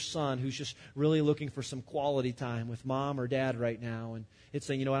 Or it's your son who's just really looking for some quality time with mom or dad right now. And it's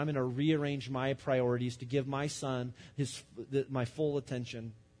saying, I'm going to rearrange my priorities to give my son my full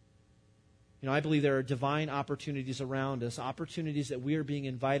attention. I believe there are divine opportunities around us, opportunities that we are being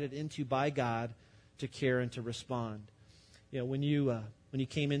invited into by God to care and to respond. When you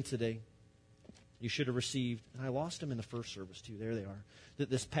came in today, you should have received, and I lost them in the first service too, there they are,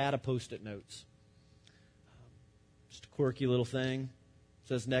 this pad of Post-it notes. Just a quirky little thing. It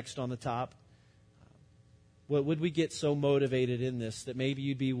says next on the top. Would we get so motivated in this that maybe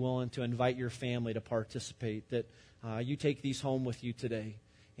you'd be willing to invite your family to participate, that you take these home with you today,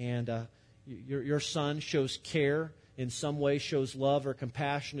 and your son shows care in some way, shows love or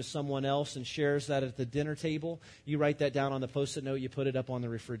compassion to someone else and shares that at the dinner table. You write that down on the Post-it note, you put it up on the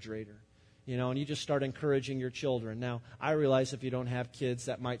refrigerator. And you just start encouraging your children. Now, I realize if you don't have kids,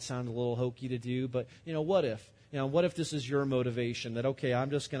 that might sound a little hokey to do, but what if? What if this is your motivation that, okay,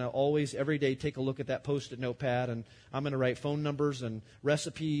 I'm just going to always, every day, take a look at that Post-it notepad, and I'm going to write phone numbers and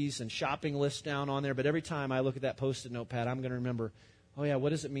recipes and shopping lists down on there, but every time I look at that Post-it notepad, I'm going to remember, oh yeah,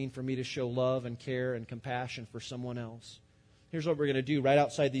 what does it mean for me to show love and care and compassion for someone else? Here's what we're going to do. Right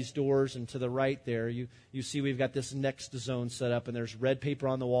outside these doors and to the right there, you see we've got this next zone set up, and there's red paper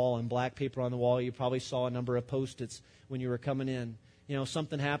on the wall and black paper on the wall. You probably saw a number of Post-its when you were coming in.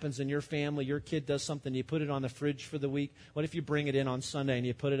 Something happens in your family, your kid does something, you put it on the fridge for the week. What if you bring it in on Sunday and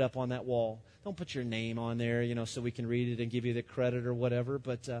you put it up on that wall? Don't put your name on there, so we can read it and give you the credit or whatever.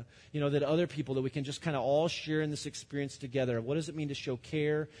 But, that other people, that we can just kind of all share in this experience together. What does it mean to show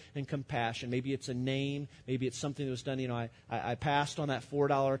care and compassion? Maybe it's a name. Maybe it's something that was done. I passed on that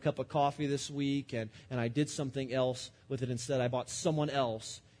 $4 cup of coffee this week, and I did something else with it instead. I bought someone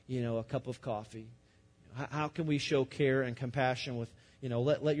else, a cup of coffee. How can we show care and compassion with,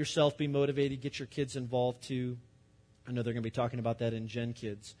 let yourself be motivated, get your kids involved too. I know they're going to be talking about that in Gen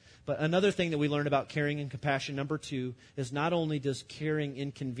Kids. But another thing that we learned about caring and compassion, number 2, is not only does caring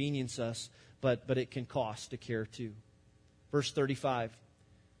inconvenience us, but it can cost to care too. Verse 35.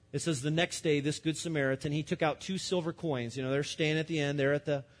 It says, the next day, this Good Samaritan, he took out 2 silver coins. They're staying at the end. They're at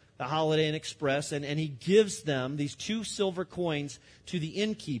the Holiday Inn Express. And he gives them these 2 silver coins to the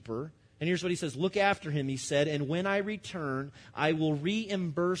innkeeper. And here's what he says, look after him, he said, and when I return, I will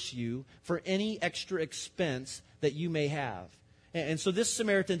reimburse you for any extra expense that you may have. And so this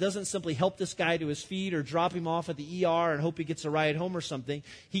Samaritan doesn't simply help this guy to his feet or drop him off at the ER and hope he gets a ride home or something.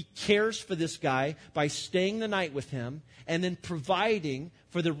 He cares for this guy by staying the night with him and then providing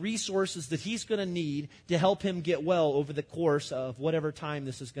for the resources that he's going to need to help him get well over the course of whatever time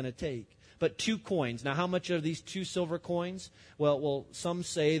this is going to take. But 2 coins. Now, how much are these 2 silver coins? Well, some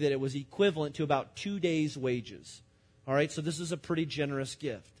say that it was equivalent to about 2 days' wages. All right, so this is a pretty generous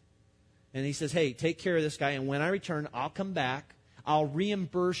gift. And he says, hey, take care of this guy, and when I return, I'll come back. I'll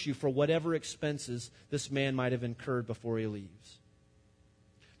reimburse you for whatever expenses this man might have incurred before he leaves.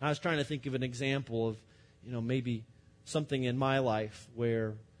 I was trying to think of an example of, maybe something in my life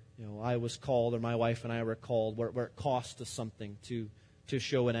where, I was called, or my wife and I were called, where it cost us something to to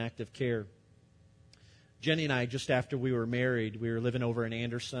show an act of care. Jenny and I, just after we were married, we were living over in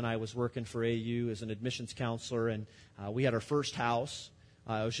Anderson. I was working for AU as an admissions counselor, and we had our first house.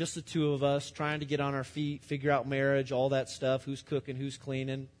 It was just the two of us trying to get on our feet, figure out marriage, all that stuff, who's cooking, who's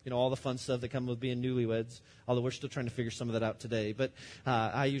cleaning, all the fun stuff that comes with being newlyweds, although we're still trying to figure some of that out today. But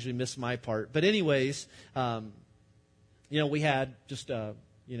I usually miss my part. But anyways, we had just a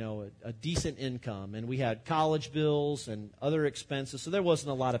decent income, and we had college bills and other expenses, so there wasn't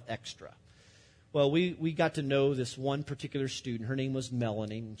a lot of extra. Well, we got to know this one particular student. Her name was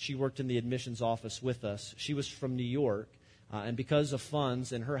Melanie, and she worked in the admissions office with us. She was from New York, and because of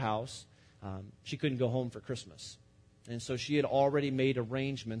funds in her house, she couldn't go home for Christmas. And so she had already made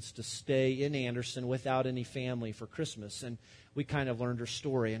arrangements to stay in Anderson without any family for Christmas. And we kind of learned her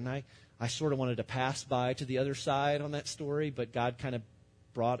story. And I sort of wanted to pass by to the other side on that story, but God kind of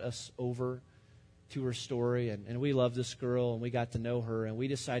brought us over to her story. And we loved this girl, and we got to know her. And we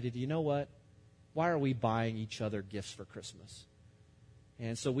decided, you know what? Why are we buying each other gifts for Christmas?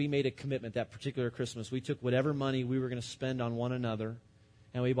 And so we made a commitment that particular Christmas. We took whatever money we were going to spend on one another,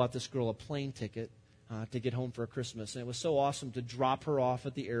 and we bought this girl a plane ticket to get home for Christmas. And it was so awesome to drop her off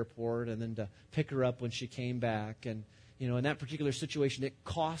at the airport and then to pick her up when she came back. And, in that particular situation, it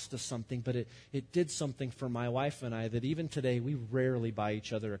cost us something, but it did something for my wife and I that even today we rarely buy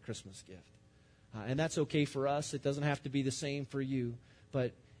each other a Christmas gift. And that's okay for us. It doesn't have to be the same for you,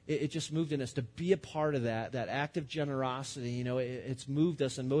 but it just moved in us to be a part of that act of generosity. It's moved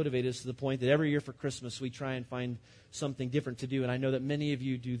us and motivated us to the point that every year for Christmas we try and find something different to do. And I know that many of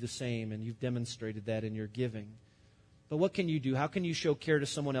you do the same, and you've demonstrated that in your giving. But what can you do? How can you show care to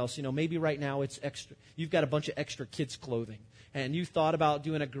someone else? Maybe right now it's extra. You've got a bunch of extra kids' clothing, and you thought about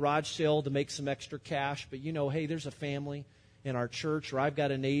doing a garage sale to make some extra cash, but hey, there's a family in our church, or I've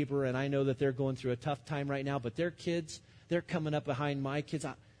got a neighbor, and I know that they're going through a tough time right now, but their kids, they're coming up behind my kids.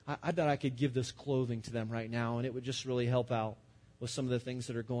 I bet I could give this clothing to them right now, and it would just really help out with some of the things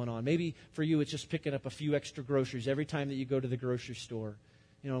that are going on. Maybe for you, it's just picking up a few extra groceries every time that you go to the grocery store.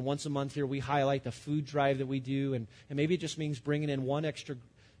 Once a month here, we highlight the food drive that we do, and maybe it just means bringing in one extra,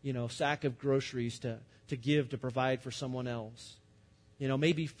 sack of groceries to give, to provide for someone else.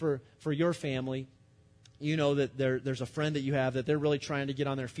 Maybe for your family, that there's a friend that you have that they're really trying to get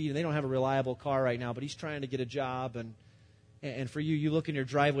on their feet, and they don't have a reliable car right now, but he's trying to get a job, and for you, you look in your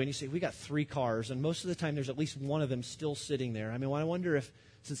driveway and you say, we got 3 cars, and most of the time there's at least one of them still sitting there. I wonder if,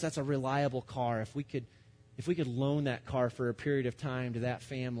 since that's a reliable car, if we could loan that car for a period of time to that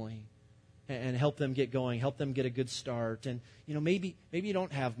family and help them get going, help them get a good start. And, maybe you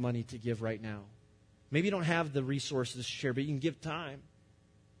don't have money to give right now. Maybe you don't have the resources to share, but you can give time.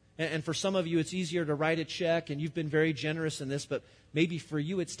 And for some of you, it's easier to write a check, and you've been very generous in this, but maybe for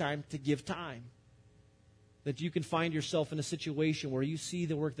you it's time to give time. That you can find yourself in a situation where you see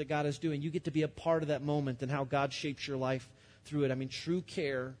the work that God is doing. You get to be a part of that moment and how God shapes your life through it. True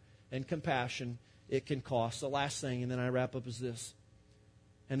care and compassion, it can cost. The last thing, and then I wrap up, is this.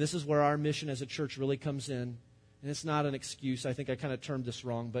 And this is where our mission as a church really comes in. And it's not an excuse. I think I kind of termed this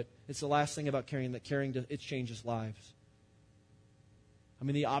wrong, but it's the last thing about caring, it changes lives.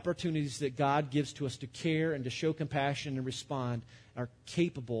 The opportunities that God gives to us to care and to show compassion and respond are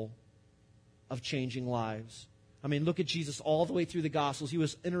capable of changing lives. Look at Jesus all the way through the Gospels. He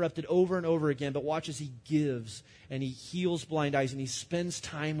was interrupted over and over again, but watch as he gives and he heals blind eyes and he spends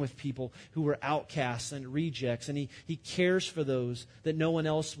time with people who were outcasts and rejects, and he cares for those that no one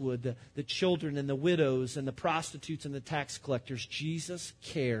else would, the children and the widows and the prostitutes and the tax collectors. Jesus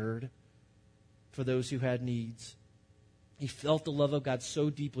cared for those who had needs. He felt the love of God so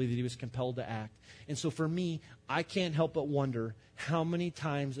deeply that he was compelled to act. And so for me, I can't help but wonder how many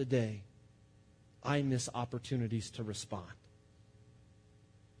times a day I miss opportunities to respond.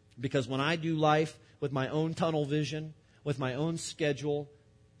 Because when I do life with my own tunnel vision, with my own schedule,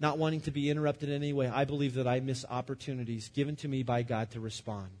 not wanting to be interrupted in any way, I believe that I miss opportunities given to me by God to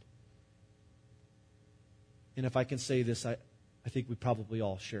respond. And if I can say this, I think we probably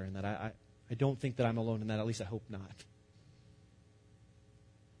all share in that. I don't think that I'm alone in that. At least I hope not.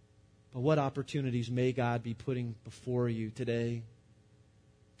 But what opportunities may God be putting before you today,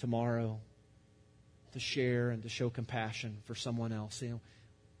 tomorrow, to share and to show compassion for someone else?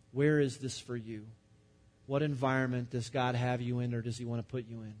 Where is this for you? What environment does God have you in, or does he want to put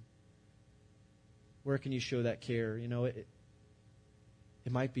you in? Where can you show that care?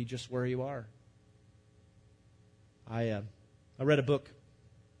 It might be just where you are. I read a book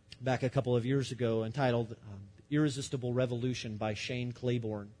back a couple of years ago entitled Irresistible Revolution by Shane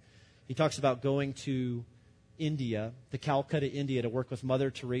Claiborne. He talks about going to India, to Calcutta, India, to work with Mother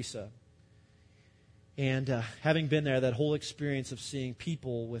Teresa. And having been there, that whole experience of seeing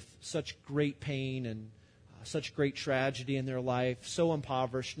people with such great pain and such great tragedy in their life, so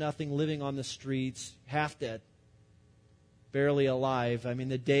impoverished, nothing, living on the streets, half dead, barely alive. I mean,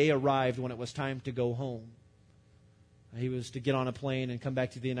 the day arrived when it was time to go home. He was to get on a plane and come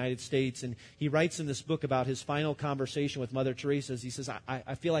back to the United States. And he writes in this book about his final conversation with Mother Teresa. He says,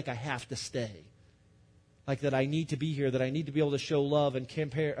 I feel like I have to stay. Like that I need to be here, that I need to be able to show love and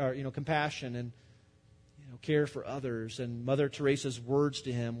compassion and care for others. And Mother Teresa's words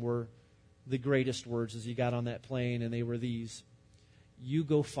to him were the greatest words as he got on that plane. And they were these: you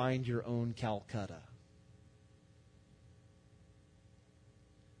go find your own Calcutta.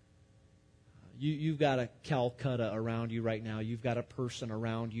 You've got a Calcutta around you right now. You've got a person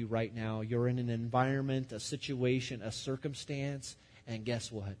around you right now. You're in an environment, a situation, a circumstance, and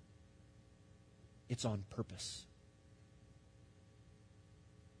guess what? It's on purpose.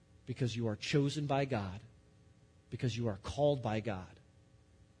 Because you are chosen by God, because you are called by God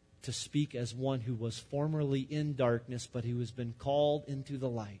to speak as one who was formerly in darkness, but who has been called into the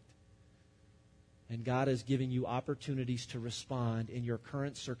light. And God is giving you opportunities to respond in your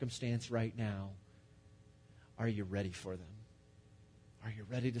current circumstance right now. Are you ready for them? Are you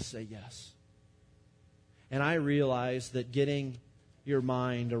ready to say yes? And I realize that getting your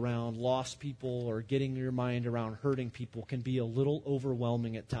mind around lost people or getting your mind around hurting people can be a little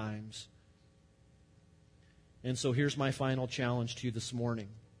overwhelming at times. And so here's my final challenge to you this morning.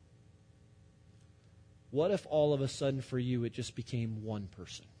 What if all of a sudden for you it just became one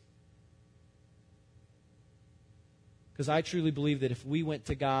person? Because I truly believe that if we went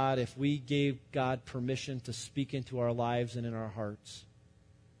to God, if we gave God permission to speak into our lives and in our hearts,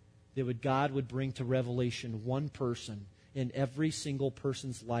 that God would bring to revelation one person in every single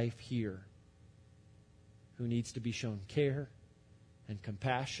person's life here who needs to be shown care and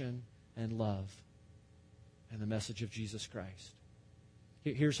compassion and love and the message of Jesus Christ.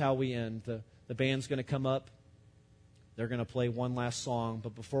 Here's how we end. The band's going to come up. They're going to play one last song.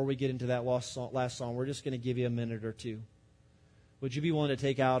 But before we get into that last song, we're just going to give you a minute or two. Would you be willing to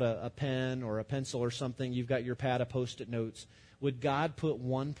take out a pen or a pencil or something? You've got your pad of Post-it notes. Would God put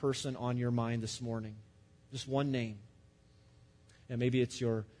one person on your mind this morning? Just one name. And maybe it's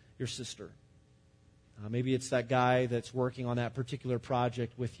your sister. Maybe it's that guy that's working on that particular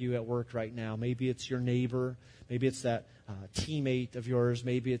project with you at work right now. Maybe it's your neighbor. Maybe it's that teammate of yours.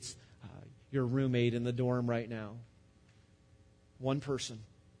 Maybe it's your roommate in the dorm right now. One person.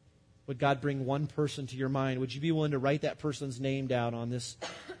 Would God bring one person to your mind? Would you be willing to write that person's name down on this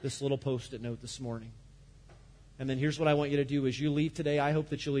little Post-it note this morning? And then here's what I want you to do. As you leave today, I hope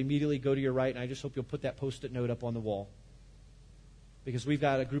that you'll immediately go to your right, and I just hope you'll put that Post-it note up on the wall. Because we've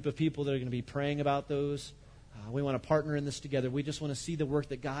got a group of people that are going to be praying about those. We want to partner in this together. We just want to see the work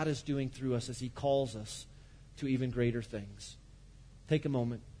that God is doing through us as He calls us to even greater things. Take a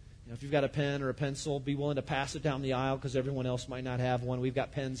moment. If you've got a pen or a pencil, be willing to pass it down the aisle because everyone else might not have one. We've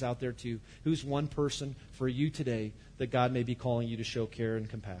got pens out there too. Who's one person for you today that God may be calling you to show care and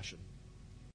compassion?